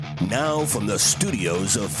Now from the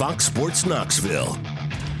studios of Fox Sports Knoxville,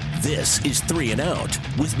 this is 3 and Out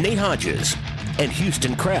with Nate Hodges and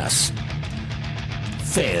Houston Cress.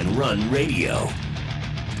 Fan Run Radio.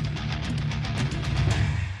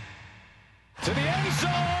 To the end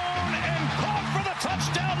zone and caught for the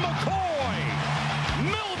touchdown, McCoy.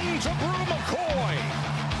 Milton to Brew McCoy.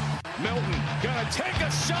 Milton gonna take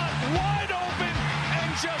a shot wide open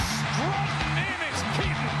and just strutting in is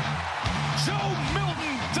Keaton. Joe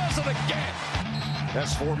Milton does it again.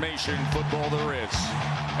 Best formation football there is.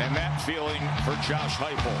 And that feeling for Josh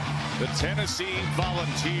Heupel. The Tennessee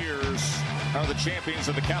Volunteers are the champions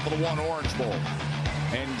of the Capital One Orange Bowl.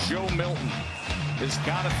 And Joe Milton has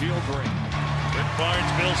got to feel great. Rick Barnes,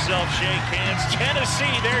 Bill Self shake hands.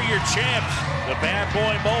 Tennessee, they're your champs. The Bad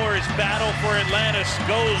Boy Mowers battle for Atlantis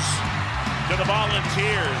goes to the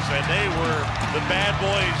Volunteers, and they were the bad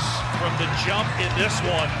boys from the jump in this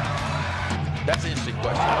one. That's an interesting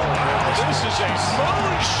question. This is a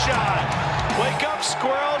moonshot. Wake up,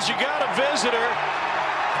 squirrels. You got a visitor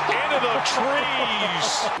into the trees.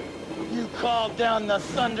 You called down the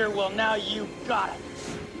thunder. Well, now you got it.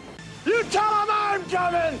 You tell them I'm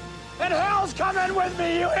coming, and hell's coming with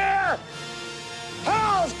me, you hear?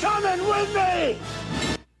 Hell's coming with me!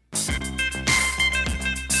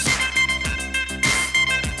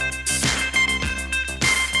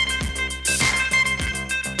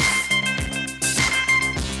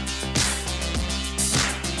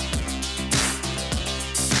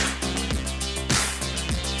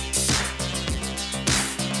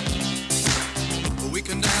 We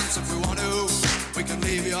can dance if we want to. We can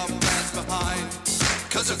leave your friends behind.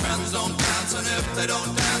 Cause your friends don't dance, and if they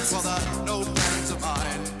don't dance, well, they're no friends of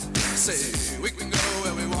mine. Say, we can go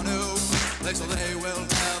where we want to, places they will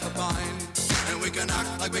never find. And we can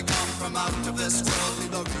act like we come from out of this world,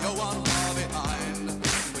 leave the real one far behind.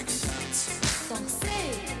 We can dance.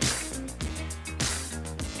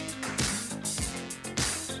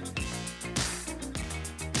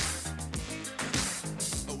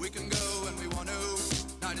 We can go when we want to,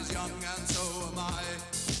 night is young and so am I.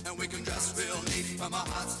 And we can dress real neat from our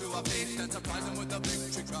hats to our feet and surprise them with a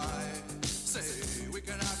victory cry. Say, we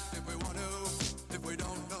can act if we want to, if we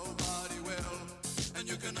don't, nobody will. And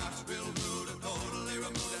you can act real rude and totally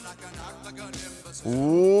removed, and I can act like an imbecile.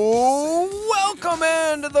 Ooh, welcome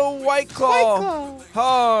into the White Claw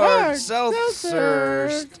Hard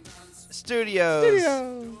Seltzer Studios.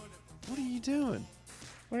 What are you doing?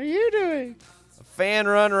 What are you doing? Fan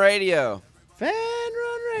Run Radio. Fan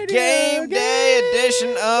Run Radio. Game day edition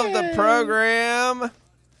of the program.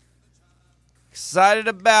 Excited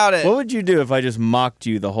about it. What would you do if I just mocked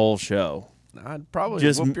you the whole show? I'd probably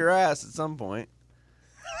Just whoop your ass at some point.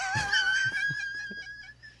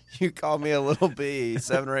 You call me a little bee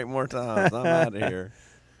 7 or 8 more times. I'm out of here.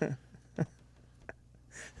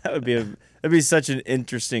 That'd be such an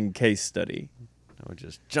interesting case study. I would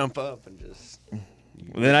just jump up and just...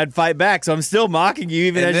 Well, then I'd fight back, so I'm still mocking you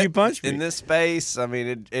even as you punch me. In this space, I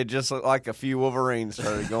mean, it just looked like a few Wolverines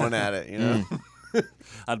started going at it, you know?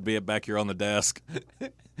 I'd be back here on the desk,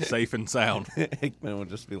 safe and sound. Hickman would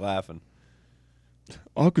just be laughing.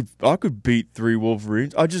 I could beat 3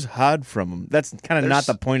 Wolverines. I'll just hide from them. That's kind of not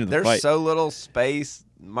the point of the fight. There's so little space.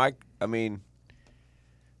 I mean,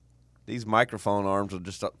 these microphone arms will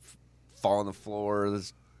just fall on the floor.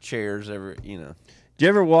 There's chairs Do you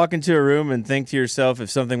ever walk into a room and think to yourself, if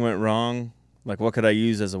something went wrong, like what could I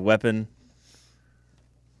use as a weapon?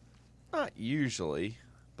 Not usually,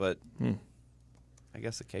 but I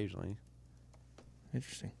guess occasionally.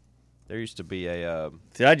 Interesting. There used to be a...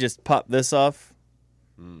 See, I just pop this off,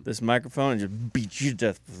 this microphone, and just beat you to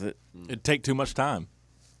death with it. It'd take too much time.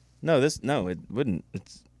 No, it wouldn't.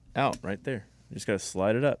 It's out right there. You just got to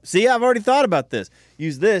slide it up. See, I've already thought about this.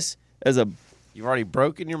 Use this as a... You've already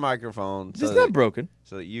broken your microphone. It's not broken.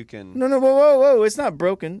 So that you can... No, whoa. It's not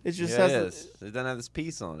broken. It just has... It is. It doesn't have this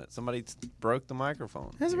piece on it. Somebody broke the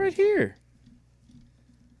microphone. It has it right here.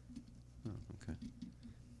 Oh, okay.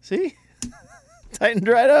 See? Tightened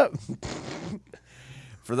right up.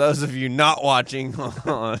 For those of you not watching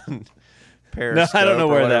on Periscope... No, I don't know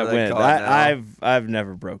where that went. call it now, I've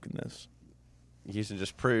never broken this. Houston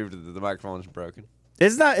just proved that the microphone's broken.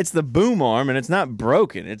 It's not. It's the boom arm, and it's not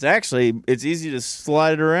broken. It's easy to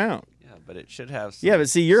slide it around. Yeah, but it should have some... Yeah, but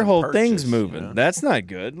see, your whole purchase, thing's moving. You know? That's not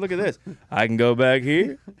good. Look at this. I can go back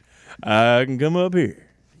here. I can come up here.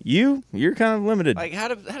 You're kind of limited. Like, how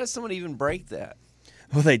does someone even break that?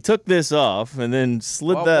 Well, they took this off and then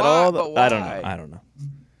slid Well, that why? all. But I don't know.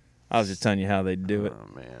 I was just telling you how they do it.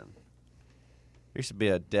 Oh man, there used to be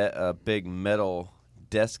a big metal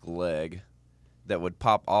desk leg that would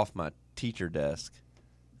pop off my teacher desk,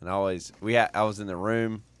 and I was in the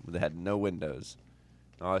room that had no windows.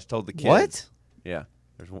 I always told the kids. What? Yeah.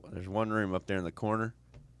 There's one room up there in the corner.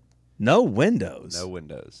 No windows. No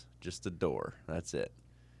windows. Just a door. That's it.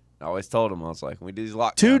 I always told them, I was like, when we do these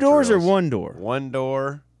lockdown 2 doors drills, or 1 door? 1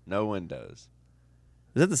 door, no windows.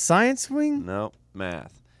 Is that the science wing? No,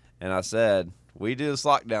 math. And I said, we do this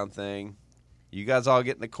lockdown thing. You guys all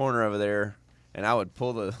get in the corner over there, and I would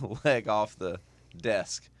pull the leg off the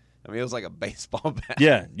desk. I mean, it was like a baseball bat.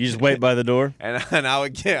 Yeah, you just wait by the door. And I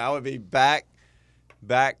would be back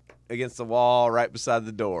against the wall right beside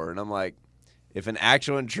the door. And I'm like, if an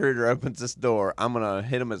actual intruder opens this door, I'm going to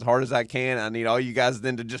hit them as hard as I can. I need all you guys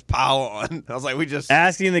then to just pile on. I was like,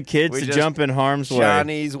 asking the kids to jump in harm's way.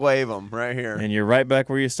 Chinese wave them right here. And you're right back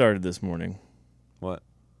where you started this morning. What?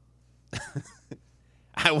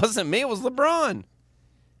 It wasn't me. It was LeBron.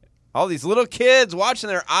 All these little kids watching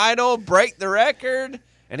their idol break the record,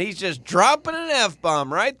 and he's just dropping an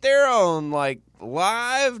F-bomb right there on, like,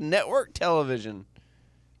 live network television.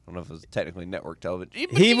 I don't know if it was technically network television.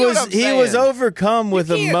 He was overcome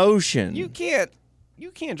with emotion. You can't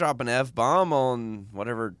drop an F-bomb on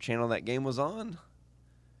whatever channel that game was on.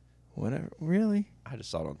 Whatever, really? I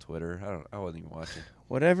just saw it on Twitter. I wasn't even watching.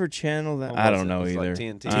 Whatever channel that What I was don't it? know It was either. like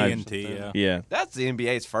TNT. TNT, Yeah. That's the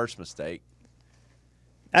NBA's first mistake.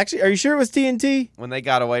 Actually, are you sure it was TNT? When they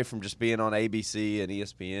got away from just being on ABC and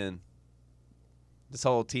ESPN. This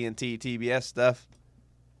whole TNT, TBS stuff.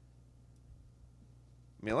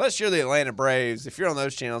 I mean, unless you're the Atlanta Braves, if you're on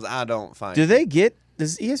those channels, I don't find Does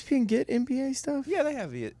ESPN get NBA stuff? Yeah, they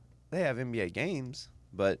have NBA games,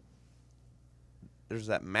 but there's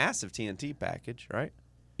that massive TNT package, right?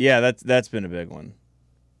 Yeah, that's been a big one.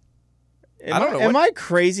 I don't know. Am I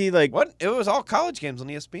crazy? Like what? It was all college games on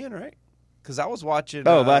ESPN, right? Because I was watching.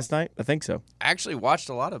 Last night? I think so. I actually watched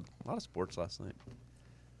a lot of sports last night.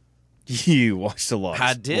 You watched a lot.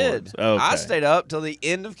 I did. Okay. I stayed up till the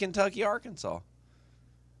end of Kentucky, Arkansas.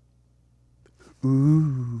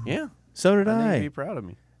 Ooh. Yeah. So did I think I. you'd be proud of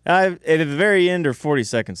me. At the very end, or 40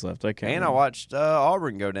 seconds left. I can't. And I remember. watched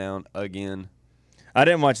Auburn go down again. I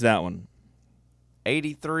didn't watch that one.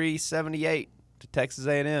 83-78 to Texas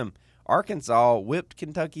A&M. Arkansas whipped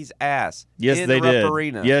Kentucky's ass. Yes, in they Rupp did.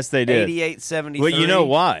 Arena. Yes, they did. 88-73. Well, you know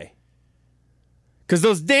why? Because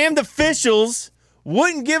those damned officials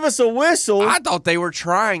wouldn't give us a whistle. I thought they were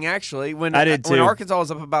trying, actually. When I did, When too. Arkansas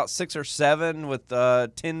was up about 6 or 7 with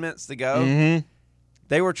 10 minutes to go, Mm-hmm.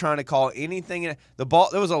 they were trying to call anything. The ball,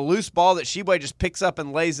 there was a loose ball that Sheboy just picks up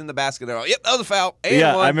and lays in the basket. They're like, yep, that was a foul. And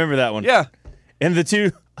Yeah, one. I remember that one. Yeah. And the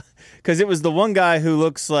two, because it was the one guy who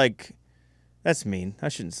looks like, that's mean. I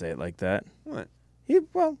shouldn't say it like that. What? He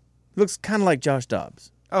looks kind of like Josh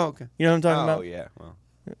Dobbs. Oh, okay. You know what I'm talking about? Oh, yeah. Well,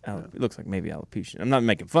 It looks like maybe alopecia. I'm not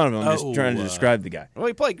making fun of him. I'm just trying to describe the guy. well,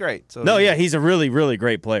 he played great. So No, yeah, he's a really, really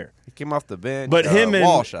great player. he came off the bench. But him and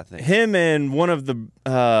Walsh, I think. him and one of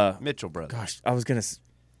the Mitchell brothers. gosh,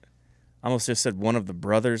 I almost just said one of the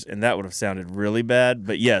brothers, and that would have sounded really bad.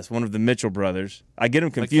 But yes, one of the Mitchell brothers. I get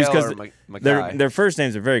them confused McHale because or Mackay. their first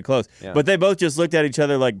names are very close. Yeah. But they both just looked at each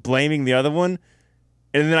other like blaming the other one,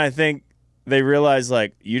 and then I think they realized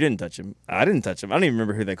like you didn't touch him, I didn't touch him. I don't even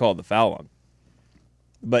remember who they called the foul on.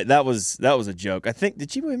 But that was a joke. I think did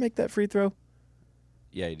Chiboy make that free throw?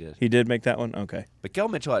 Yeah, he did. He did make that one. Okay. Mikael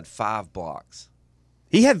Mitchell had 5 blocks.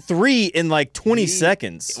 He had 3 in like 20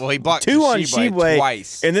 seconds. Well, he blocked 2 on Sheboy Sheboy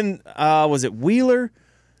twice. And then, was it Wheeler?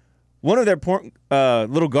 One of their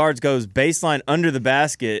little guards goes baseline under the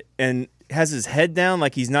basket and has his head down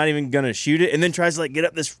like he's not even going to shoot it, and then tries to like get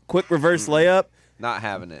up this quick reverse layup. Not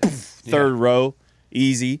having it. Third row.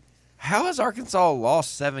 Easy. How has Arkansas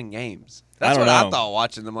lost 7 games? That's I don't what I know. thought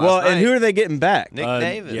watching them last Well, night. and who are they getting back? Nick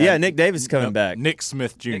Davis. Yeah, Nick Davis is coming back. Nick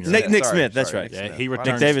Smith Jr. Nick Smith, that's right. Nick Yeah, Smith. he Why returned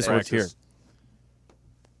not Nick Davis to worked here. practice.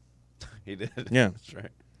 He did. Yeah. That's right.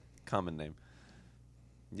 Common name.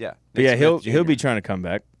 Yeah. But yeah, Nick he'll Smith Jr. be trying to come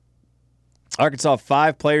back. Arkansas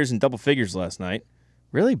 5 players in double figures last night.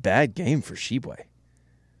 Really bad game for Sheboy.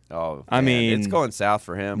 Oh, I man, mean, it's going south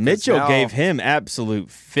for him. 'cause Mitchell now- gave him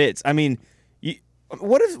absolute fits. I mean,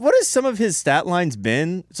 what has some of his stat lines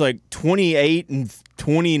been? It's like 28 and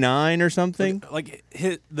 29 or something. Like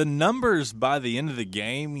the numbers by the end of the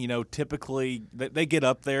game, typically they get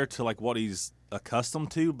up there to like what he's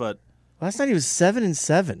accustomed to, but Last night he was 7 and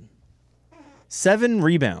 7. 7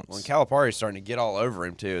 rebounds. When Calipari's starting to get all over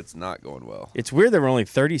him too, it's not going well. It's weird there were only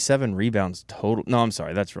 37 rebounds total. No, I'm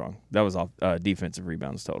sorry, that's wrong. That was all defensive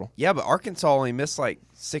rebounds total. Yeah, but Arkansas only missed like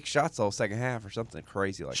 6 shots the whole second half or something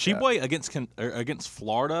crazy like that. Sheboy against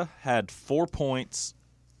Florida had 4 points.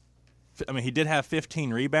 I mean, he did have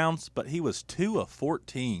 15 rebounds, but he was 2 of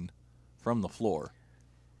 14 from the floor.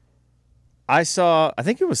 I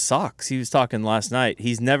think it was Sox. He was talking last night.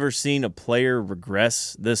 He's never seen a player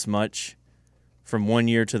regress this much from one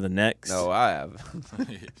year to the next. No, I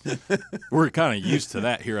have. We're kind of used to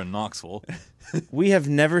that here in Knoxville. We have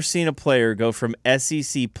never seen a player go from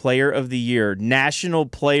SEC Player of the Year, National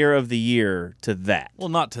Player of the Year to that. Well,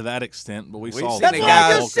 not to that extent, but we've We've saw seen the a guy-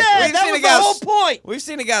 guy. We've seen That a was guy- the whole point. We've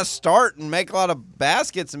seen a guy start and make a lot of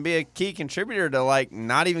baskets and be a key contributor to like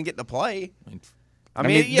not even get to play. I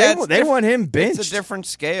mean, yeah, they want him benched. It's a different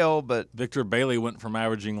scale, but Victor Bailey went from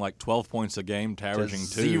averaging like 12 points a game to averaging 2.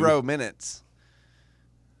 0 minutes.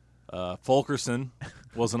 Fulkerson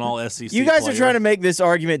was an all-SEC You guys player. are trying to make this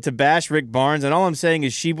argument to bash Rick Barnes, and all I'm saying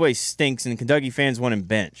is Sheboy stinks, and Kentucky fans want him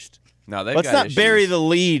benched. No, they've Let's got not issues. bury the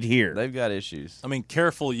lead here. They've got issues. I mean,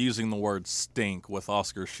 careful using the word stink with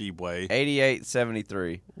Oscar Sheboy.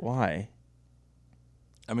 88-73. Why?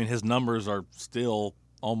 I mean, his numbers are still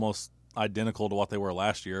almost identical to what they were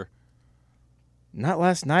last year. Not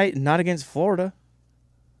last night, and not against Florida.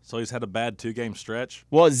 So he's had a bad 2-game stretch.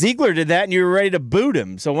 Well, Ziegler did that, and you were ready to boot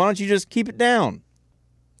him. So why don't you just keep it down?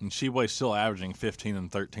 And Sheboy's still averaging 15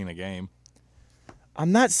 and 13 a game.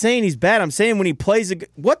 I'm not saying he's bad. I'm saying when he plays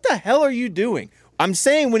what the hell are you doing? I'm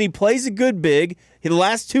saying when he plays a good big, the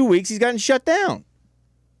last 2 weeks he's gotten shut down.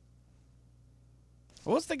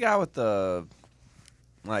 What's the guy with the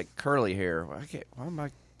like curly hair? Why am I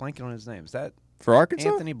blanking on his name? Is that For Arkansas?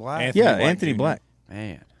 Anthony Black? Anthony Jr. Black.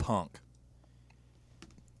 Man, Punk.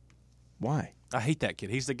 Why? I hate that kid.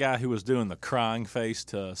 He's the guy who was doing the crying face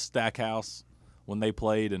to Stackhouse when they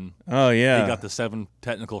played, and Oh, yeah. he got the 7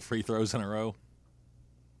 technical free throws in a row.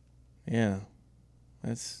 Yeah.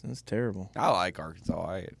 That's terrible. I like Arkansas.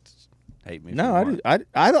 I just hate me. No, for I more. do.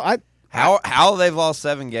 I don't. How they've lost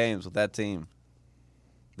 7 games with that team?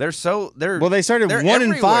 They're Well, they started they're 1-5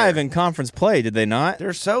 everywhere. in conference play, did they not?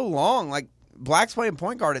 They're so long. Like Black's playing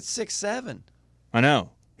point guard at 6'7". I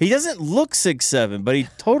know. He doesn't look 6'7", but he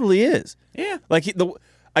totally is. Yeah. Like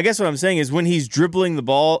I guess what I'm saying is when he's dribbling the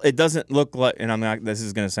ball, it doesn't look like. And I'm not. This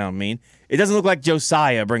is going to sound mean. It doesn't look like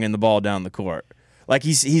Josiah bringing the ball down the court. Like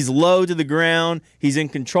he's low to the ground. He's in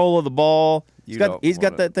control of the ball. He's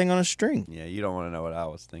got that thing on a string. Yeah, you don't want to know what I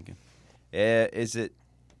was thinking. Is it?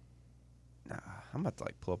 Nah, I'm about to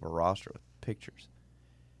like pull up a roster with pictures.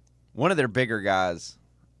 One of their bigger guys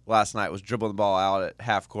last night was dribbling the ball out at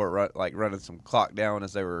half court, running some clock down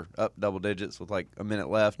as they were up double digits with like a minute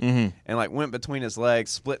left, and like went between his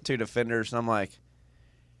legs, split 2 defenders, and I'm like,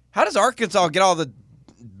 how does Arkansas get all the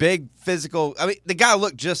big physical? I mean, the guy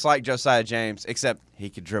looked just like Josiah James, except he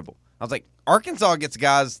could dribble. I was like, Arkansas gets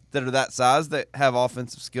guys that are that size that have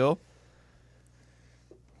offensive skill.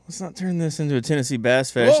 Let's not turn this into a Tennessee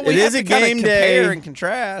Bass Fest. Well, we it have is to a kinda game compare day. and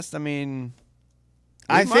contrast. I mean,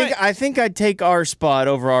 I think I'd take our spot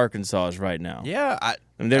over Arkansas's right now. yeah, I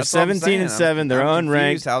mean, they're that's what I'm 17 and saying. 7. They're I'm unranked.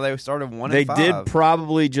 confused how they started 1 They and 5. did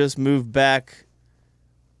probably just move back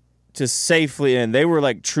to safely in. They were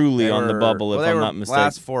like truly They on the were- bubble, well, if they I'm were not mistaken.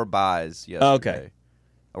 Last 4 buys yesterday. Okay.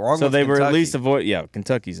 Along So with they were at Kentucky. least avoid. Yeah,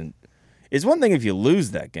 Kentucky's in. It's one thing if you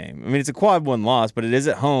lose that game. I mean, it's a quad 1 loss, but it is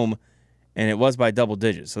at home, and it was by double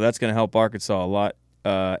digits, so that's going to help Arkansas a lot.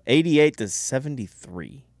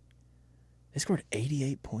 88-73. They scored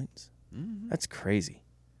 88 points. Mm-hmm. That's crazy.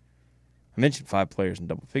 I mentioned 5 players in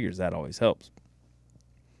double figures. That always helps.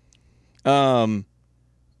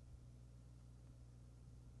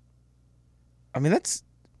 I mean, that's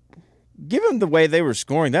given the way they were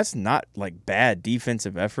scoring, that's not like bad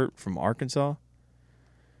defensive effort from Arkansas.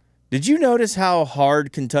 Did you notice how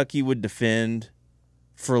hard Kentucky would defend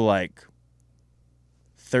for like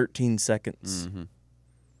 13 seconds? Mm-hmm. Did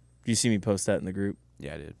you see me post that in the group?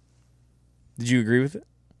 Yeah, I did. Did you agree with it?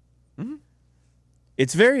 Mm-hmm.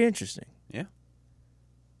 It's very interesting. Yeah.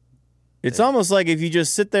 It's almost like if you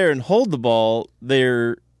just sit there and hold the ball,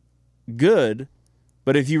 they're good.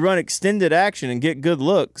 But if you run extended action and get good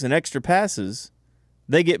looks and extra passes,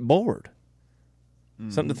 they get bored.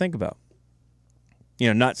 Mm-hmm. Something to think about. You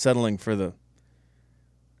know, not settling for the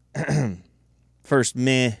first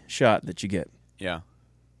meh shot that you get. Yeah.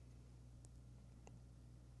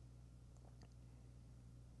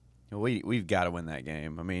 We've got to win that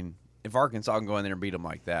game. I mean, if Arkansas can go in there and beat them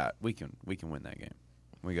like that, we can win that game.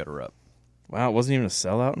 We go to Rupp. Wow, it wasn't even a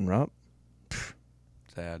sellout in Rupp?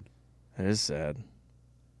 Sad. That is sad.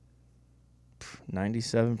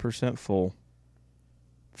 97% full.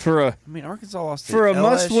 I mean, Arkansas lost for a to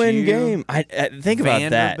must-win LSU, game. I think about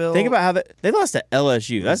that. Vanderbilt, Think about how they lost to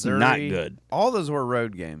LSU. That's Missouri. not good. All those were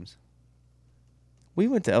road games. We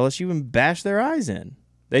went to LSU and bashed their eyes in.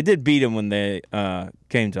 They did beat them when they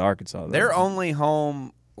came to Arkansas. Though. Their only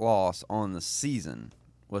home loss on the season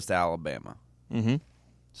was to Alabama. Mm-hmm.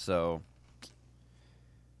 So,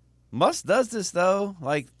 Muss does this, though.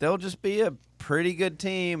 Like, they'll just be a pretty good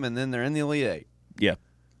team, and then they're in the Elite Eight. Yeah.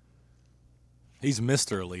 He's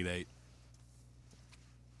Mr. Elite Eight.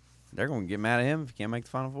 They're going to get mad at him if he can't make the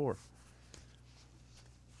Final Four.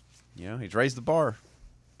 You know, he's raised the bar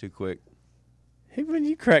too quick. Hey, man,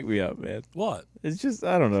 you crack me up, man. What? It's just,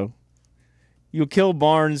 I don't know. You'll kill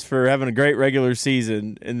Barnes for having a great regular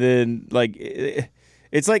season, and then, like,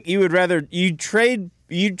 it's like you would rather you'd trade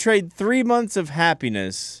 3 months of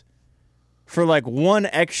happiness for like one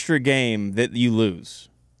extra game that you lose.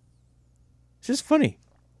 It's just funny.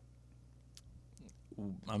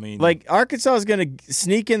 I mean, like, Arkansas is going to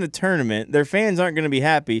sneak in the tournament. Their fans aren't going to be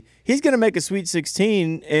happy. He's going to make a Sweet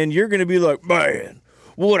 16, and you're going to be like, man,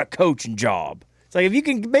 what a coaching job. It's like, if you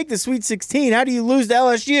can make the Sweet 16, how do you lose to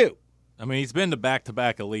LSU? I mean, he's been to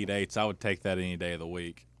back-to-back Elite Eights. I would take that any day of the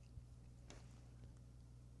week.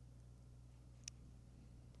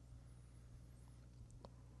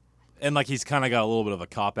 And, like, he's kind of got a little bit of a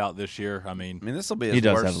cop-out this year. I mean, this will be his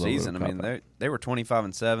worst season. I mean, they were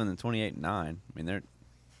 25-7 and 28-9. I mean,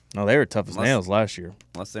 they were tough as nails last year.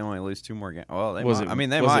 Unless they only lose 2 more games. Well, they might.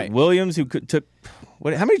 They was might. It Williams who took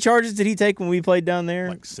what? How many charges did he take when we played down there?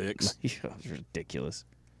 Like 6. It was ridiculous.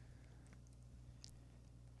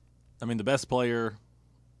 I mean, the best player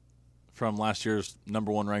from last year's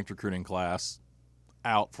number 1 ranked recruiting class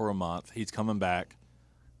out for a month. He's coming back.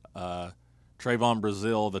 Trayvon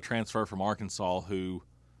Brazil, the transfer from Arkansas, who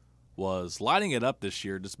was lighting it up this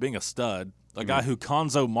year, just being a stud. A guy who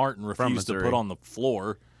Konzo Martin refused to put on the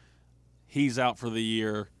floor. He's out for the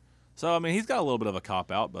year. So, I mean, he's got a little bit of a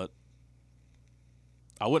cop-out, but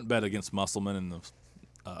I wouldn't bet against Musselman in the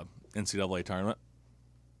NCAA tournament.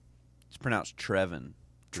 It's pronounced Trevin.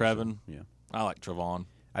 Trevin? Yeah. I like Trevon.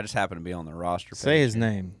 I just happen to be on the roster page. Say his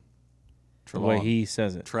name. Trevon. The way he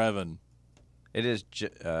says it. Trevin. It is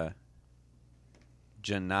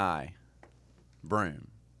Janai Broom,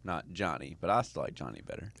 not Johnny, but I still like Johnny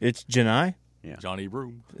better. It's Janai? Yeah. Johnny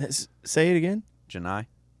Broom. Say it again. Janai.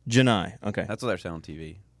 Janai. Okay. That's what they're saying on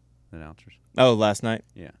TV, the announcers. Oh, last night?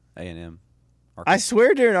 Yeah. A&M. I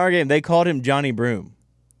swear during our game they called him Johnny Broom.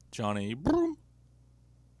 Johnny Broom.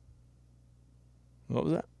 What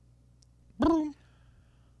was that? Broom.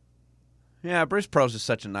 Yeah, Bruce Pro's just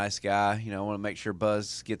such a nice guy. You know, I want to make sure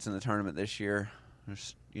Buzz gets in the tournament this year.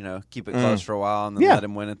 Just, you know, keep it close for a while and then let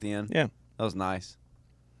him win at the end. Yeah. That was nice.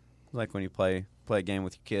 Like when you play a game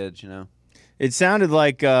with your kids, you know. It sounded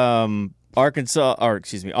like Auburn's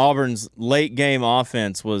late game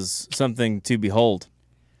offense was something to behold.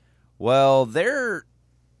 Well,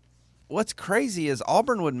 what's crazy is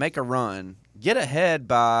Auburn would make a run, get ahead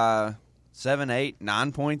by 7, 8,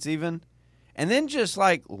 9 points even, and then just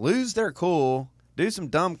like lose their cool, do some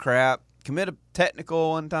dumb crap, commit a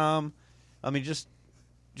technical one time. I mean, just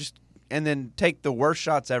and then take the worst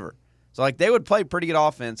shots ever. So like they would play pretty good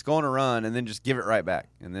offense, go on a run, and then just give it right back,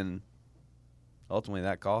 and then ultimately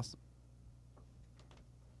that cost them.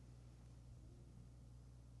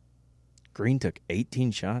 Green took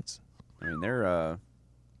 18 shots. I mean, they're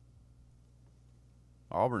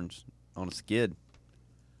Auburn's on a skid.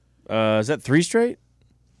 Is that 3 straight?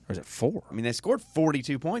 Or is it 4? I mean, they scored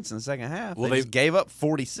 42 points in the second half. Well, they just gave up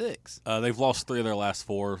 46. They've lost 3 of their last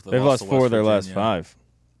 4. They've lost 4 of their last 5.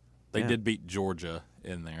 They did beat Georgia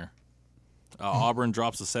in there. Auburn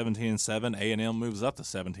drops to 17-7. A&M moves up to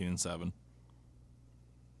 17-7.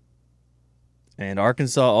 And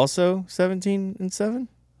Arkansas also 17-7?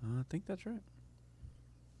 I think that's right.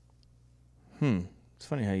 It's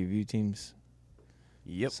funny how you view teams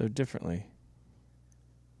so differently.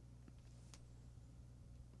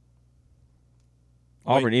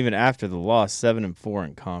 Auburn, even after the loss, 7-4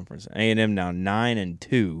 in conference. A&M now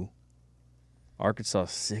 9-2. Arkansas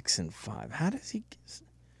 6-5. How do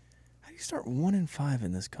you start 1-5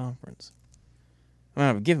 in this conference? I mean,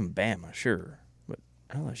 I've given Bama, sure, but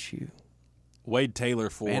LSU. Wade Taylor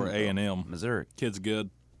for A&M. Missouri. Kid's good.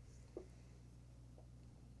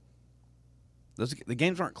 The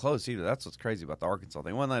games aren't close either. That's what's crazy about the Arkansas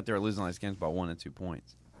thing. It wasn't like they were losing all these games by 1 and 2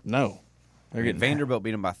 points. No. They're getting Vanderbilt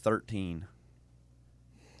beat them by 13.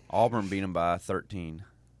 Auburn beat them by 13.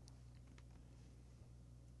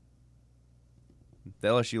 The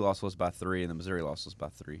LSU loss was by 3, and the Missouri loss was by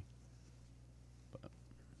 3. But,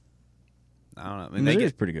 I don't know. I mean,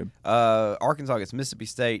 Missouri's pretty good. Arkansas gets Mississippi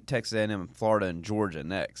State, Texas A&M, Florida, and Georgia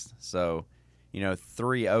next. So,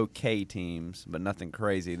 3 okay teams, but nothing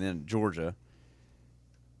crazy. And then Georgia,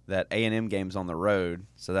 that A&M game's on the road,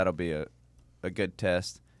 so that'll be a good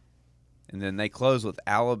test. And then they close with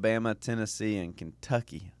Alabama, Tennessee, and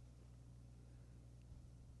Kentucky.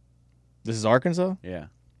 This is Arkansas? Yeah.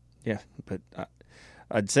 Yeah, but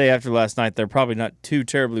I'd say after last night, they're probably not too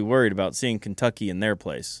terribly worried about seeing Kentucky in their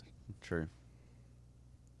place. True.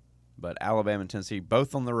 But Alabama and Tennessee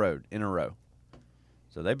both on the road in a row.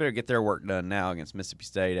 So they better get their work done now against Mississippi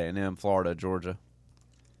State, A&M, Florida, Georgia.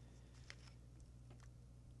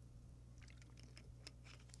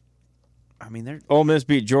 I mean, they're Ole Miss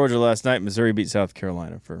beat Georgia last night. Missouri beat South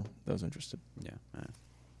Carolina, for those interested. Yeah.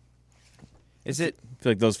 Is it? I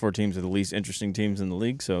feel like those 4 teams are the least interesting teams in the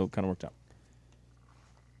league, so it kind of worked out.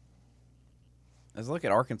 Let's look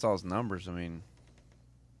at Arkansas's numbers. I mean,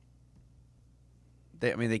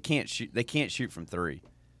 they can't shoot. They can't shoot from 3,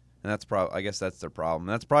 and that's probably. I guess that's their problem.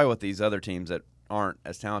 That's probably what these other teams that aren't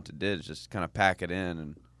as talented did, is just kind of pack it in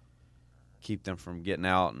and keep them from getting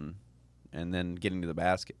out and then getting to the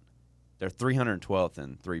basket. They're 312th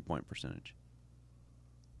in 3-point percentage.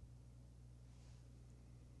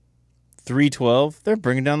 312. They're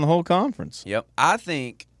bringing down the whole conference. Yep, I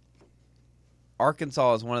think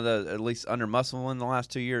Arkansas is one of the, at least under Musselman in the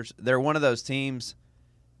last 2 years, they're one of those teams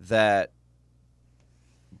that,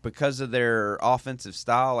 because of their offensive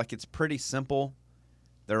style, like it's pretty simple.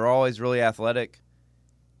 They're always really athletic.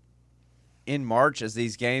 In March, as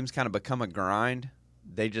these games kind of become a grind,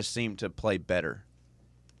 they just seem to play better.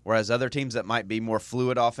 Whereas other teams that might be more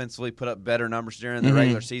fluid offensively, put up better numbers during the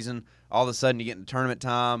regular season, all of a sudden you get into tournament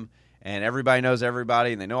time and everybody knows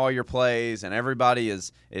everybody and they know all your plays and everybody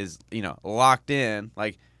is locked in.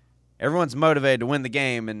 Like, everyone's motivated to win the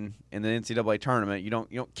game in the NCAA tournament. You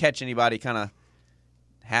don't catch anybody kind of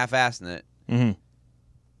half-assing it. Mm-hmm.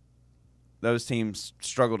 Those teams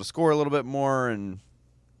struggle to score a little bit more, and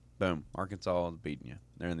boom, Arkansas is beating you.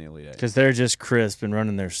 They're in the Elite Eight because they're just crisp and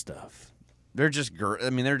running their stuff. They're just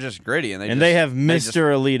they're just gritty, and they have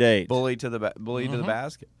Mr. Elite Eight bully to the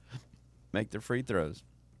basket, make their free throws.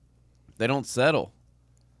 They don't settle.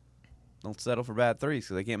 Don't settle for bad threes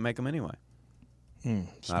because they can't make them anyway. I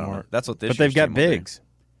don't know. That's what this. But they've got bigs.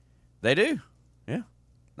 They do. Yeah.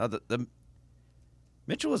 Now the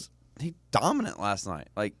Mitchell was dominant last night.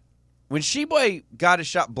 Like, when Sheboy got his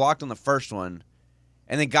shot blocked on the first one,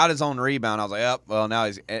 and then got his own rebound, I was like, "Oh, well, now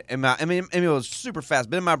he's." It was super fast,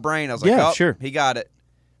 but in my brain, I was like, "Oh, sure, he got it."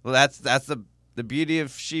 Well, that's the beauty of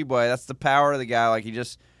Sheboy. That's the power of the guy. Like,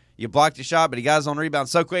 you blocked your shot, but he got his own rebound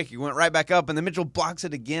so quick, he went right back up, and then Mitchell blocks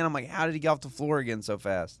it again. I'm like, how did he get off the floor again so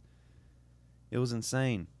fast? It was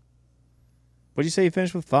insane. What did you say? You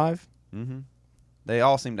finished with 5? Mm-hmm. They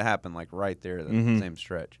all seem to happen like right there, the same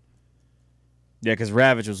stretch. Yeah, because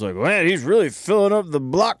Ravitch was like, "Man, he's really filling up the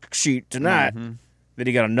block sheet tonight." Mm-hmm. Then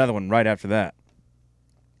he got another one right after that.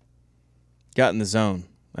 Got in the zone,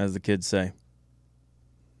 as the kids say.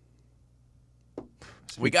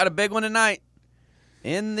 We got a big one tonight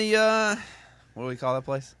in the, what do we call that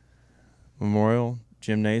place? Memorial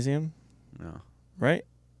Gymnasium? No. Right?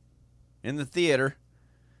 In the theater.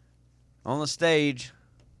 On the stage.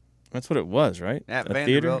 That's what it was, right? At a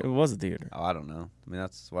Vanderbilt. Theater? It was a theater. Oh, I don't know. I mean,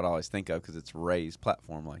 that's what I always think of because it's a raised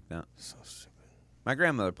platform like that. So stupid. My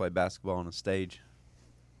grandmother played basketball on a stage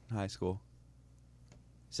in high school.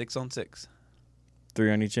 6-on-6.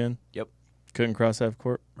 3 on each end? Yep. Couldn't cross half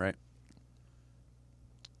court? Right.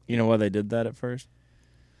 You know why they did that at first?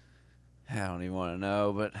 I don't even want to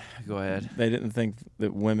know, but go ahead. They didn't think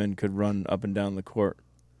that women could run up and down the court.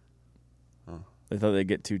 Oh. They thought they'd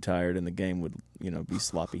get too tired and the game would, be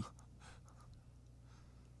sloppy.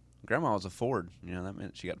 Grandma was a forward. That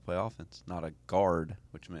meant she got to play offense, not a guard,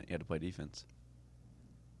 which meant you had to play defense.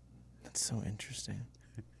 That's so interesting.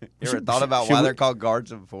 You ever thought about why they're called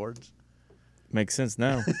guards and forwards? Makes sense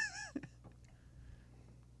now.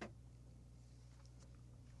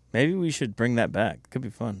 Maybe we should bring that back. Could be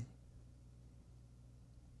fun.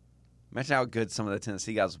 Imagine how good some of the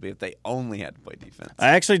Tennessee guys would be if they only had to play defense. I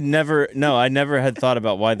actually never had thought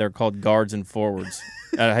about why they're called guards and forwards.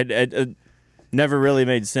 It never really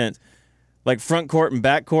made sense. Like front court and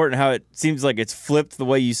back court and how it seems like it's flipped the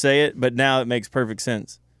way you say it, but now it makes perfect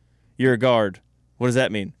sense. You're a guard. What does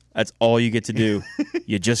that mean? That's all you get to do.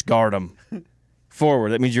 You just guard them. Forward.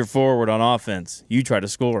 That means you're forward on offense. You try to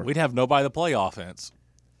score. We'd have nobody to play offense.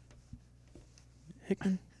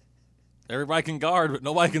 Hickman. Everybody can guard, but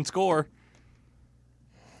nobody can score.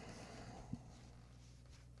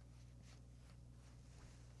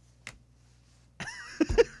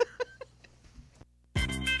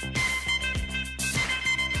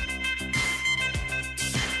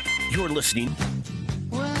 You're listening.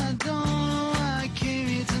 Well, I don't know why I came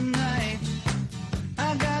here tonight.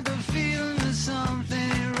 I got the feeling that something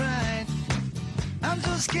ain't right. I'm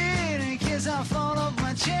so scared in case I fall off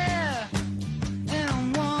my chair. And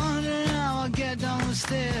I'm wondering how I'll get down the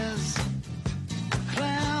stairs.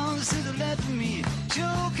 Clowns to the left of me,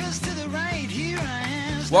 jokers to the right. Here I am.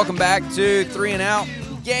 Welcome back to 3 and Out,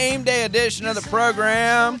 game day edition of the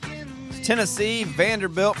program. It's Tennessee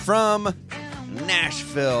Vanderbilt from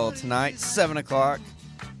Nashville tonight, 7 o'clock.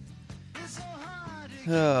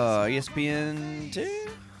 ESPN 2? It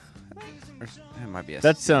might be SEC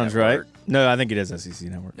That sounds Network. right. No, I think it is SEC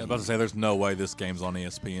Network. Yeah, I was about to say, there's no way this game's on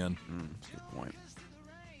ESPN. Good point.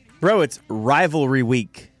 Bro, it's rivalry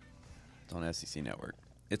week. It's on SEC Network.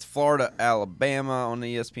 It's Florida, Alabama on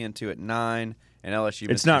the ESPN2 at 9, and LSU.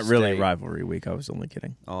 It's Mississippi not really State rivalry week. I was only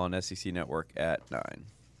kidding. on SEC Network at 9,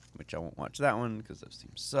 which I won't watch that one because those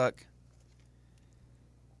teams suck.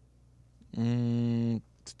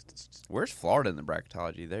 Where's Florida in the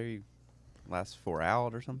bracketology? They last 4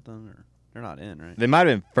 out or something, or they're not in, right? They might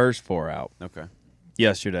have been first 4 out Okay.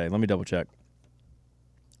 yesterday. Let me double check.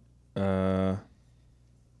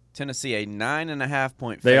 Tennessee a 9.5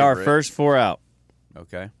 point. They favorite. are first 4 out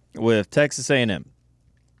Okay. with Texas A&M,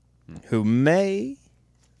 who may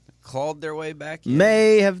Clawed their way back in.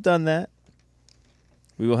 may have done that.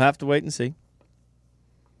 We will have to wait and see.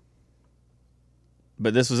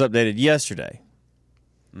 But this was updated yesterday.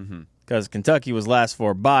 Because Kentucky was last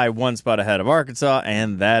 4 by 1 spot ahead of Arkansas,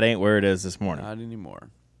 and that ain't where it is this morning. Not anymore.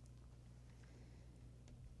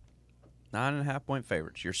 9.5 point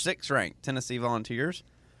favorites. Your 6th ranked Tennessee Volunteers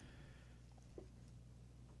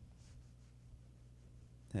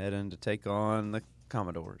heading to take on the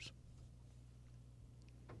Commodores.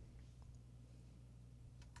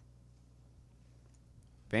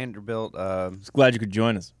 Vanderbilt Glad you could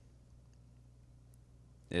join us.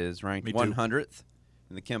 is ranked Me too. 100th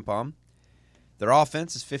in the KenPom. Their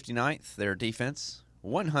offense is 59th. Their defense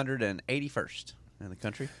 181st in the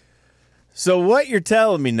country. So what you're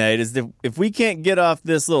telling me, Nate, is that if we can't get off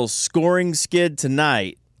this little scoring skid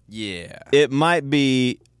tonight, Yeah. it might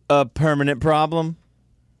be a permanent problem.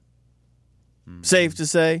 Safe to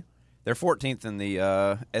say. They're 14th in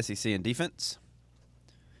the SEC in defense.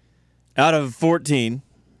 Out of 14.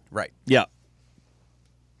 Right. Yeah.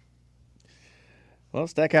 Well,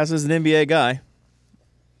 Stackhouse is an NBA guy.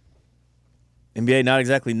 NBA not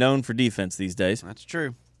exactly known for defense these days. That's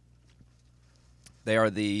true. They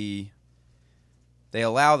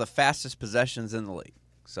allow the fastest possessions in the league.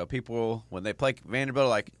 So people, when they play Vanderbilt, are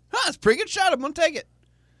like, it's a pretty good shot. I'm going to take it.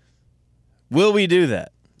 Will we do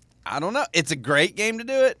that? I don't know. It's a great game to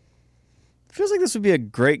do it. Feels like this would be a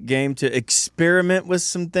great game to experiment with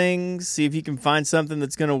some things, see if you can find something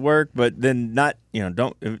that's going to work, but then not,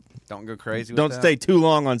 don't go crazy with don't that. stay too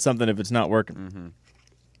long on something if it's not working.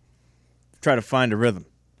 Try to find a rhythm.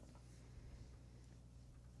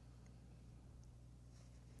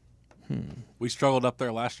 We struggled up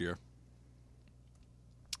there last year.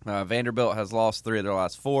 Vanderbilt has lost 3 of their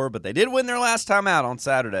last 4, but they did win their last time out on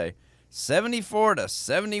Saturday,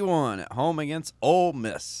 74-71 at home against Ole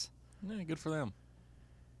Miss. Yeah, good for them.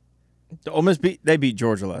 Ole Miss beat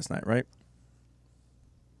Georgia last night, right?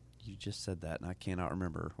 You just said that, and I cannot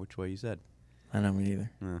remember which way you said. I know, me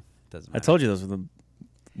neither. Doesn't I matter. told you those were the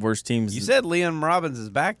worst teams. You said Liam Robbins is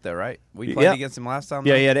back, though, right? We played against him last time.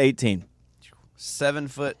 Yeah, though? he had 18. 7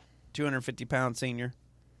 foot, 250-pound senior.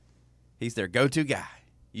 He's their go-to guy.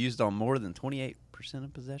 Used on more than 28%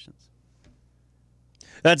 of possessions.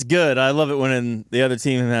 That's good. I love it when the other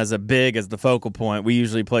team has a big as the focal point. We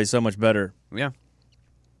usually play so much better. Yeah.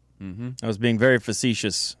 I was being very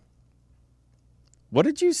facetious. What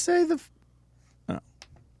did you say?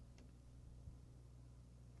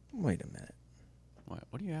 Wait a minute.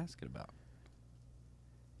 What are you asking about?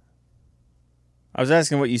 I was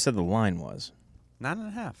asking what you said the line was.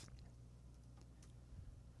 9.5.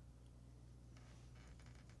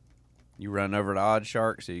 You run over to Odd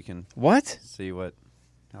Shark so you can What? see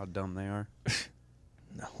how dumb they are.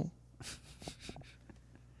 No.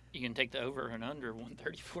 You can take the over and under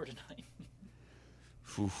 134 tonight.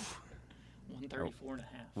 Oof. 134 and a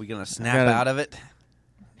half. We gonna snap out of it?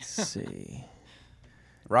 Let's see.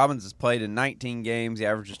 Robbins has played in 19 games. He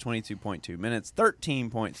averages 22.2 minutes,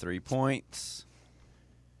 13.3 points.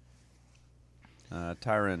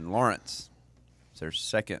 Tyron Lawrence is their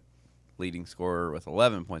second leading scorer with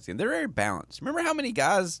 11 points. They're very balanced. Remember how many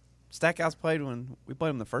guys Stackhouse played when we played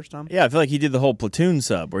him the first time? Yeah, I feel like he did the whole platoon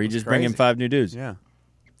sub where he just bring in 5 new dudes. Yeah.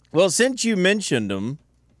 Well, since you mentioned them.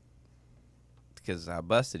 Because I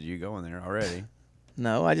busted you going there already.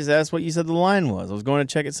 No, I just asked what you said the line was. I was going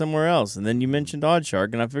to check it somewhere else, and then you mentioned Odd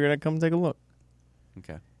Shark, and I figured I'd come take a look.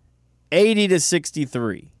 Okay.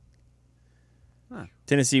 80-63. Huh.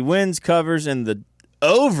 Tennessee wins, covers, and the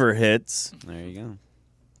over hits. There you go.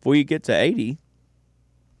 Before you get to 80,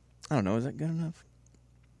 I don't know. Is that good enough?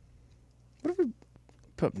 What if we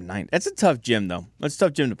put up 90? That's a tough gym, though. That's a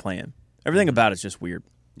tough gym to play in. Everything about it's just weird.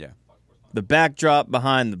 Yeah. the backdrop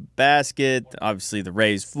behind the basket, obviously the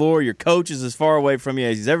raised floor. Your coach is as far away from you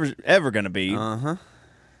as he's ever going to be. Uh-huh.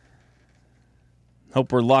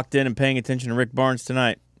 Hope we're locked in and paying attention to Rick Barnes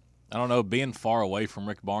tonight. I don't know. Being far away from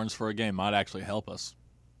Rick Barnes for a game might actually help us.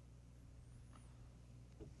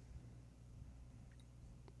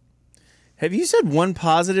 Have you said one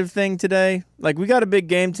positive thing today? Like, we got a big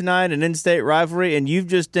game tonight, an in-state rivalry, and you've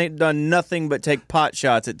just done nothing but take pot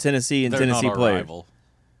shots at Tennessee and They're Tennessee not our players. rival.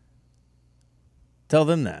 Tell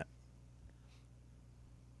them that.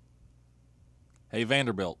 Hey,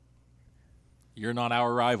 Vanderbilt, you're not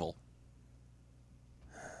our rival.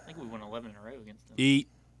 I think we won 11 in a row against them. Eat,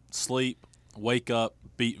 sleep, wake up,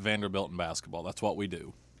 beat Vanderbilt in basketball. That's what we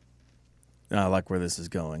do. I like where this is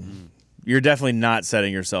going. You're definitely not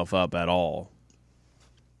setting yourself up at all.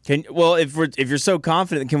 If you're so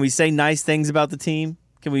confident, can we say nice things about the team?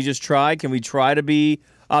 Can we just try? Can we try to be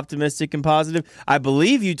optimistic and positive? I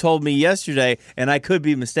believe you told me yesterday, and I could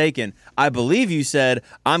be mistaken. I believe you said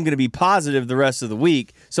I'm going to be positive the rest of the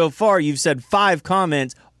week. So far, you've said 5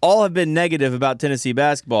 comments. All have been negative about Tennessee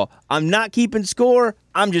basketball. I'm not keeping score.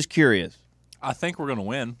 I'm just curious. I think we're going to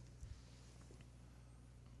win.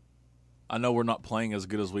 I know we're not playing as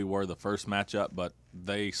good as we were the first matchup, but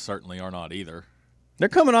they certainly are not either. They're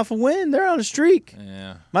coming off a win. They're on a streak.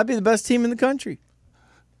 Yeah. Might be the best team in the country.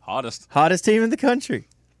 Hottest team in the country.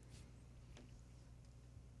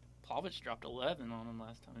 Plavich dropped 11 on them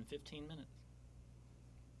last time in 15 minutes.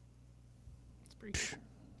 It's pretty cool.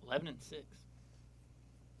 11 and 6.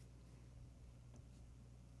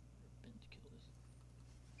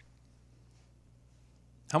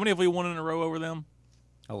 How many have we won in a row over them?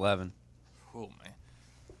 11. Oh, man.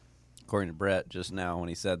 According to Brett just now when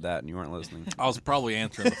he said that and you weren't listening. I was probably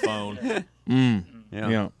answering the phone.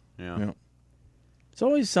 Yeah. It's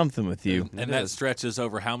always something with you. And that stretches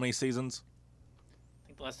over how many seasons? I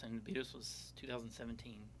think the last time they beat us was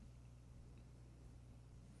 2017.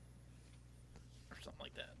 Or something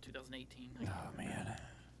like that. 2018. Oh, man.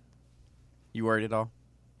 You worried at all?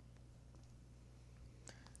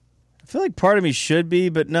 I feel like part of me should be,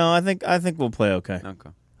 but no, I think we'll play okay. Okay.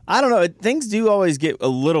 I don't know. Things do always get a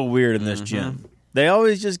little weird in this gym. They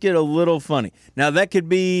always just get a little funny. Now, that could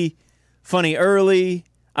be funny early.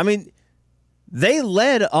 I mean, they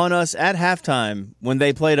led on us at halftime when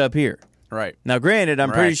they played up here. Right. Now, granted,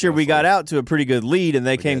 I'm pretty sure we got out to a pretty good lead, and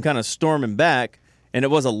they came kind of storming back, and it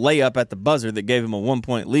was a layup at the buzzer that gave them a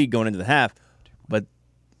 1-point lead going into the half. But,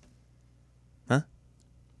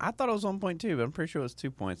 I thought it was 1.2, but I'm pretty sure it was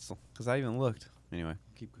 2 points because I even looked. Anyway,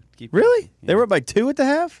 keep. Really? Yeah. They were up by 2 at the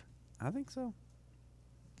half? I think so.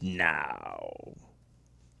 No.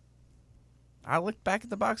 I looked back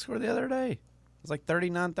at the box score the other day. It was like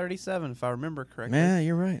 39-37, if I remember correctly. Yeah,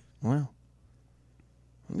 you're right. Wow.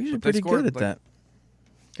 I'm usually But they pretty scored, good at like- that.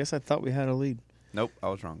 Guess I thought we had a lead. Nope, I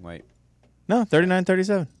was wrong. Wait. No,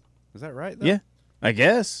 39-37. Is that right, though? Yeah, I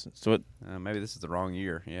guess. So what? Maybe this is the wrong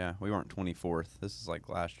year. Yeah, we weren't 24th. This is like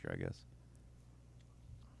last year, I guess.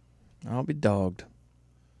 I'll be dogged.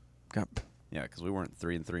 Yeah, because we weren't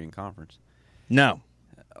 3-3 in conference. No.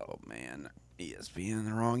 Oh, man. ESPN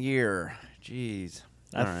the wrong year. Jeez.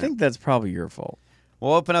 I think that's probably your fault.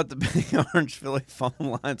 We'll open up the Big Orange Philly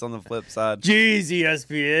phone lines on the flip side. Jeez,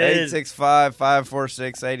 ESPN.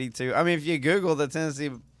 865-546-82. I mean, if you Google the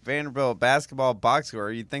Tennessee Vanderbilt basketball box score,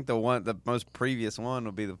 you'd think the most previous one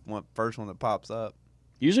would be the first one that pops up.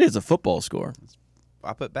 Usually it's a football score.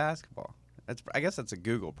 I put basketball. I guess that's a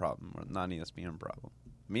Google problem, or not an ESPN problem.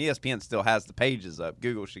 I mean, ESPN still has the pages up.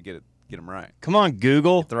 Google should get them right. Come on,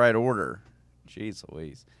 Google. Get the right order. Jeez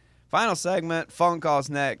Louise. Final segment. Phone calls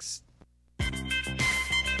next.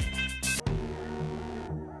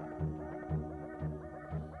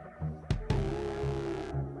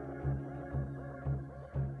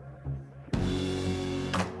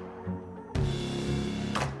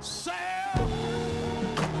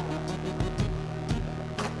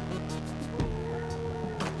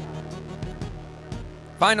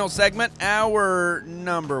 Final segment, hour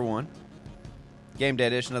number 1. Game day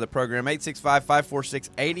edition of the program,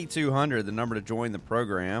 865-546-8200, the number to join the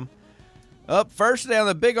program. Up first today on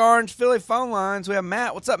the Big Orange Philly phone lines, we have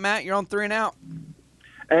Matt. What's up, Matt? You're on 3 and Out.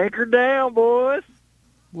 Anchor down, boys.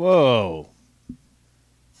 Whoa.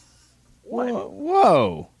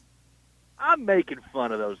 Whoa. I'm making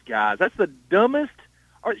fun of those guys. That's the dumbest.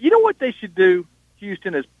 Or you know what they should do,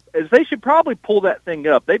 Houston, is they should probably pull that thing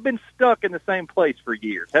up. They've been stuck in the same place for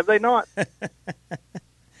years, have they not? It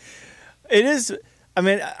is. I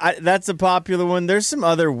mean, that's a popular one. There's some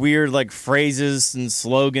other weird like phrases and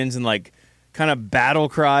slogans and like kind of battle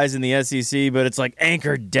cries in the SEC, but it's like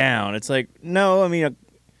anchored down. It's like, no, I mean,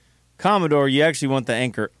 Commodore, you actually want the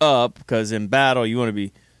anchor up because in battle you want to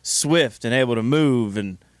be swift and able to move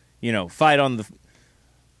and, fight on the.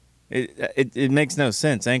 It makes no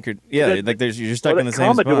sense. Anchored, you're stuck in the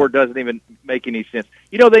same spot. Commodore doesn't even make any sense.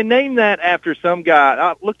 They named that after some guy.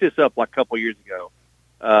 I looked this up like a couple years ago.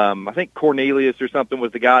 I think Cornelius or something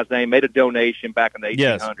was the guy's name. Made a donation back in the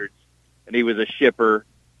 1800s, and he was a shipper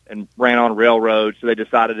and ran on railroads. So they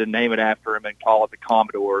decided to name it after him and call it the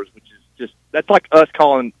Commodores, which is that's like us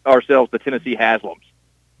calling ourselves the Tennessee Haslams.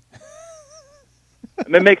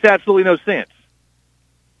 It makes absolutely no sense.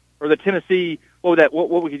 Or the Tennessee. What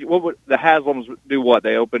would the Haslams do? What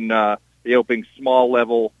they open small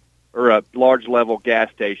level or large level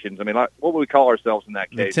gas stations. I mean, what would we call ourselves in that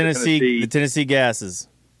case? The Tennessee gases.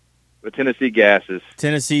 The Tennessee gases.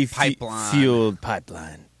 Tennessee pipeline. Fueled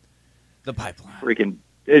pipeline. The pipeline. Freaking,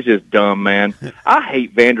 it's just dumb, man. I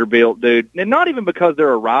hate Vanderbilt, dude, and not even because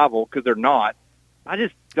they're a rival, because they're not. I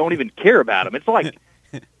just don't even care about them. It's like.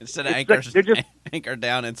 Instead of anchor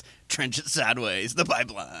down, it's trench it sideways. The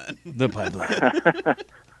pipeline. The pipeline.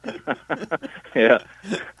 Yeah.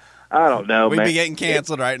 I don't know, We'd man. be getting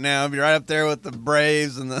canceled right now. Be right up there with the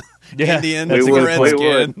Braves and the Yeah, Indians that's and a the good point.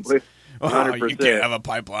 Redskins. We would. Oh, you 100%. can't have a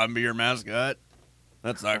pipeline be your mascot.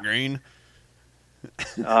 That's not green.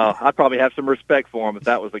 I'd probably have some respect for him if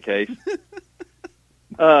that was the case.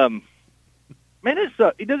 Man,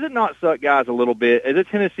 does it not suck, guys, a little bit? As a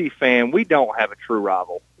Tennessee fan, we don't have a true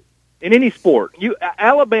rival in any sport.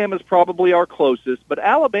 Alabama's probably our closest, but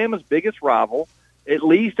Alabama's biggest rival, at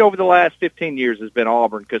least over the last 15 years, has been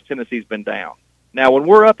Auburn because Tennessee's been down. Now, when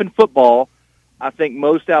we're up in football, I think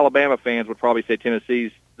most Alabama fans would probably say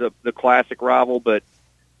Tennessee's the classic rival, but,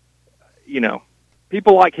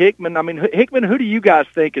 people like Hickman. I mean, Hickman, who do you guys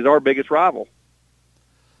think is our biggest rival?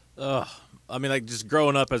 I mean, like, just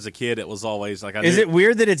growing up as a kid, it was always like. Is it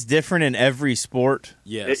weird that it's different in every sport?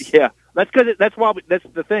 Yes. Yeah, that's because that's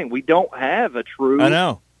the thing. We don't have a true. I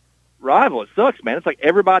know. Rival. It sucks, man. It's like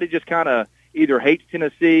everybody just kind of either hates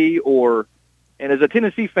Tennessee or. And as a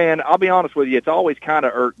Tennessee fan, I'll be honest with you, it's always kind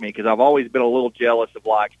of irked me because I've always been a little jealous of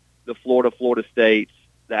like the Florida States,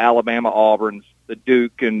 the Alabama Auburns, the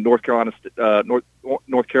Duke and North Carolina.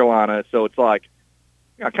 So it's like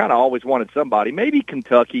I kind of always wanted somebody, maybe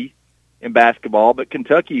Kentucky. In basketball, but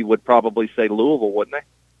Kentucky would probably say Louisville, wouldn't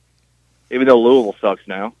they? Even though Louisville sucks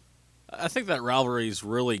now. I think that rivalry's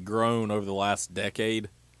really grown over the last decade.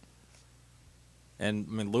 And,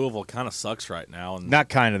 I mean, Louisville kind of sucks right now. And not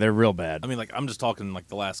kind of. They're real bad. I mean, like, I'm just talking, like,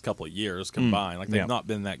 the last couple of years combined. Like, they've not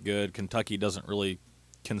been that good. Kentucky doesn't really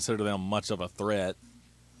consider them much of a threat.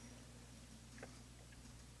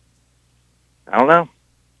 I don't know.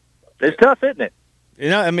 It's tough, isn't it?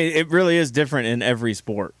 I mean, it really is different in every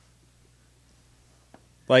sport.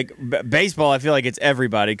 Like, baseball, I feel like it's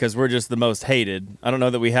everybody because we're just the most hated. I don't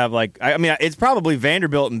know that we have, like... I mean, it's probably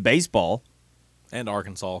Vanderbilt in baseball. And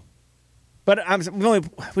Arkansas. But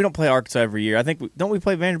we don't play Arkansas every year. I think don't we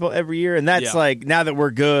play Vanderbilt every year? And that's like now that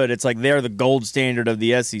we're good, it's like they're the gold standard of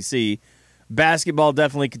the SEC. Basketball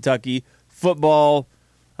definitely Kentucky. Football,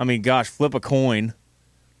 I mean, gosh, flip a coin,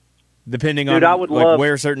 depending on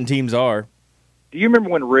where certain teams are. Do you remember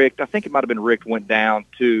when Rick? I think it might have been Rick went down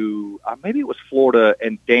to maybe it was Florida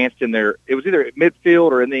and danced in there. It was either at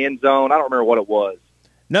midfield or in the end zone. I don't remember what it was.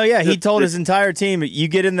 No, yeah, he told his entire team, you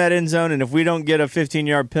get in that end zone, and if we don't get a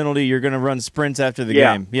 15-yard penalty, you're going to run sprints after the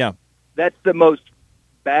game. Yeah. That's the most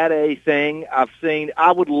bad A thing I've seen. I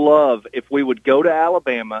would love if we would go to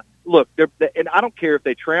Alabama. Look, and I don't care if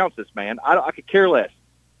they trounce us, man. I could care less.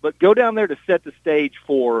 But go down there to set the stage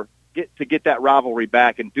to get that rivalry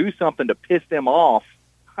back and do something to piss them off.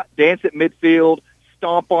 Dance at midfield,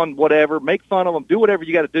 stomp on whatever, make fun of them, do whatever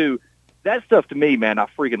you got to do. That stuff to me, man, I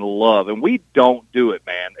freaking love. And we don't do it,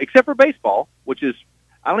 man, except for baseball, which is,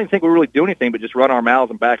 I don't even think we really do anything but just run our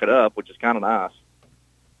mouths and back it up, which is kind of nice.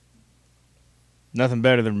 Nothing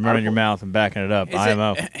better than running your mouth and backing it up.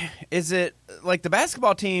 IMO. Is it like the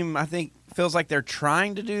basketball team, I think, feels like they're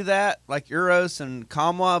trying to do that, like Uros and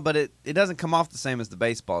Kamwa, but it doesn't come off the same as the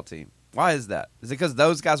baseball team. Why is that? Is it because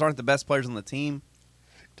those guys aren't the best players on the team?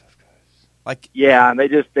 Like, yeah, and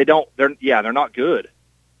they're not good.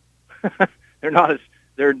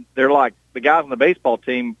 They're like the guys on the baseball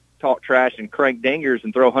team talk trash and crank dingers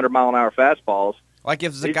and throw 100-mile-an-hour fastballs. Like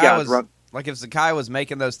if Zakai was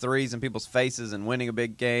making those threes in people's faces and winning a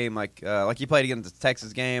big game, like he played against the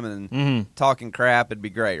Texas game and talking crap, it'd be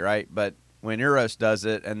great, right? But when Uros does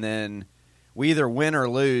it, and then we either win or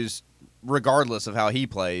lose, regardless of how he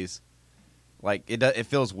plays, like it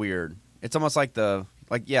feels weird. It's almost like the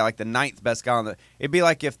ninth best guy on the. It'd be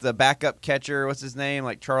like if the backup catcher, what's his name,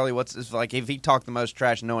 like Charlie, if he talked the most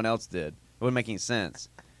trash and no one else did, it wouldn't make any sense.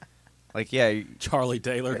 Like, yeah, Charlie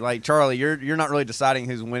Taylor. Like, Charlie, you're not really deciding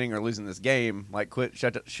who's winning or losing this game. Like,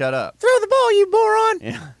 shut up. Throw the ball, you moron.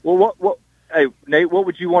 Yeah. Well, hey, Nate, what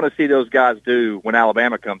would you want to see those guys do when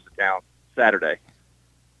Alabama comes to town Saturday?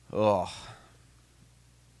 Oh.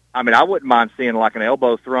 I mean, I wouldn't mind seeing like an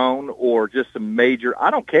elbow thrown or just some major.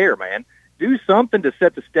 I don't care, man. Do something to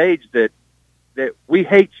set the stage that we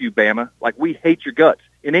hate you, Bama. Like, we hate your guts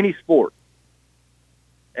in any sport.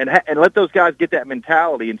 And let those guys get that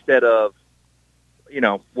mentality instead of,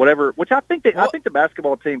 whatever. Which I think I think the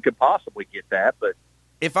basketball team could possibly get that. But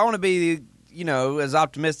if I want to be, as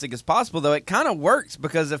optimistic as possible, though, it kind of works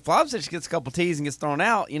because if Plavsic gets a couple tees and gets thrown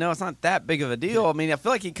out, it's not that big of a deal. I mean, I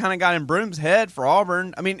feel like he kind of got in Broom's head for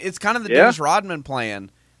Auburn. I mean, it's kind of the Dennis Rodman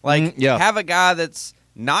plan. Like, have a guy that's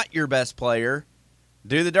not your best player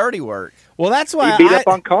do the dirty work. Well, that's why he beat up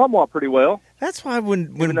on Conwell pretty well. That's why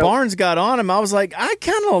when Barnes got on him, I was like, I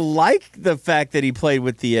kind of like the fact that he played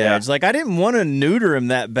with the edge. Like, I didn't want to neuter him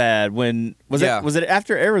that bad. Was it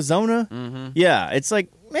after Arizona? Mm-hmm. Yeah, it's like,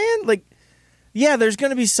 man, like, yeah, there's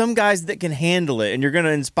going to be some guys that can handle it, and you're going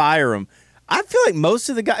to inspire them. I feel like most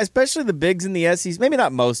of the guys, especially the bigs in the SEC, maybe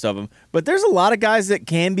not most of them, but there's a lot of guys that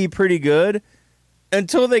can be pretty good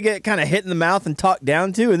until they get kind of hit in the mouth and talked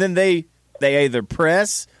down to, and then they either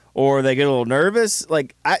press or they get a little nervous.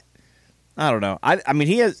 Like, I don't know. I mean,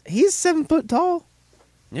 he's 7 foot tall.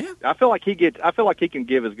 Yeah, I feel like he can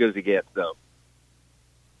give as good as he gets, though.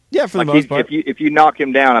 Yeah, for the most part. If you knock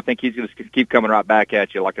him down, I think he's going to keep coming right back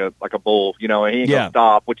at you like a bull. And he ain't going to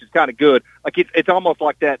stop, which is kind of good. Like it's almost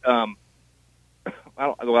like that. I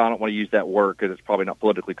don't want to use that word because it's probably not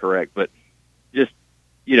politically correct, but just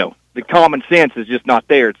the common sense is just not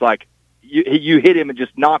there. It's like you hit him and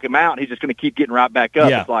just knock him out, and he's just going to keep getting right back up.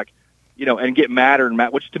 Yeah. It's like and get madder and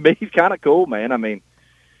mad, which to me is kind of cool, man. I mean,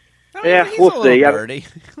 he's we'll a little see. dirty.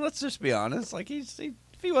 Let's just be honest. Like if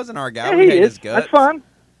he wasn't our guy, Yeah, we he hate is. his guts. That's fine.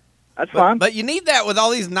 That's fine. But you need that with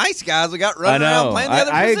all these nice guys we got running around playing the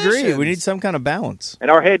other I positions. agree. We need some kind of balance. And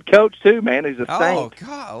our head coach too, man. He's a Oh, saint.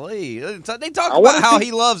 golly. So they talk about how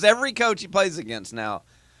he loves every coach he plays against now.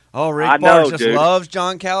 Oh, Rick I Barnes know, just dude. loves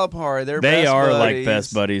John Calipari. They are buddies. like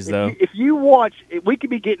best buddies, though. If you watch, we could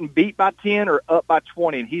be getting beat by 10 or up by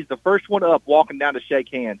 20, and he's the first one up walking down to shake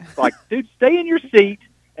hands. It's like, dude, stay in your seat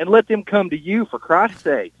and let them come to you, for Christ's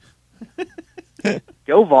sake.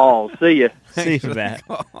 Go Vols. See ya. See you, Matt.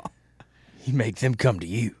 You make them come to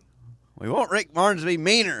you. We want Rick Barnes to be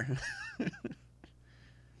meaner. It's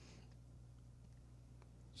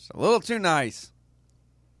a little too nice.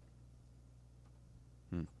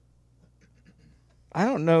 I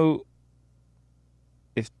don't know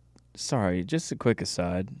if. Sorry, just a quick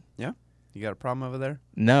aside. Yeah? You got a problem over there?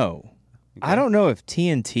 No. I don't know if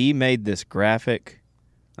TNT made this graphic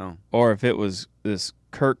or if it was this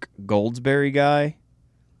Kirk Goldsberry guy.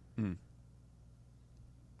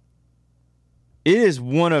 It is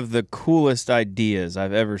one of the coolest ideas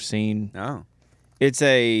I've ever seen. Oh.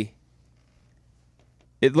 It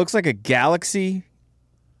looks like a galaxy.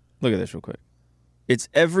 Look at this real quick. It's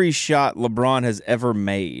every shot LeBron has ever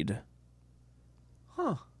made.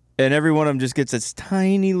 Huh. And every one of them just gets this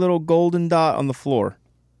tiny little golden dot on the floor.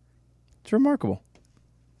 It's remarkable.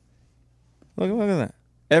 Look at that.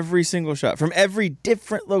 Every single shot from every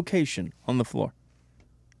different location on the floor.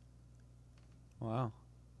 Wow.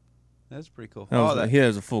 That's pretty cool. He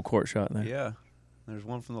has a full court shot there. Yeah. There's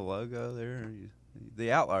one from the logo there.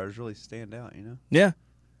 The outliers really stand out, Yeah.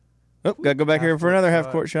 Oh, got to go back here for another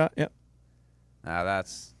half-court shot. Yep. Ah,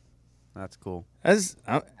 that's cool.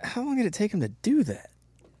 How long did it take him to do that?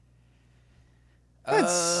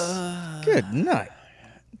 That's good night.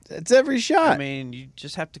 It's every shot. I mean, you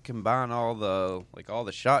just have to combine all the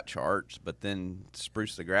shot charts, but then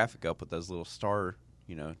spruce the graphic up with those little star,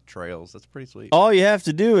 trails. That's pretty sweet. All you have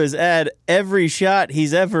to do is add every shot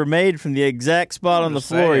he's ever made from the exact spot on the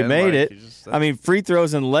floor he made it. I mean, free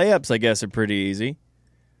throws and layups, I guess, are pretty easy.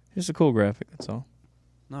 Just a cool graphic, that's all.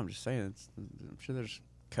 No, I'm just saying. I'm sure there's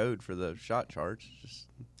code for the shot charts.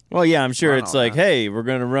 Well, yeah, I'm sure it's like, hey, we're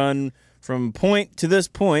going to run from point to this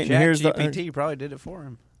point, and here's the GPT probably did it for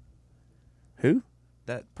him. Who?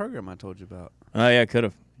 That program I told you about. Oh, yeah, could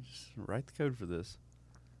have. Just write the code for this.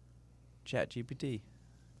 ChatGPT.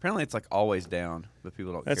 Apparently, it's like always down, but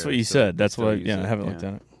people don't. That's care. what you said. That's what. Yeah, I haven't looked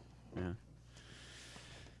at it. Yeah.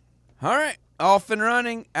 All right, off and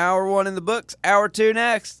running. Hour 1 in the books. Hour 2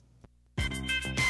 next.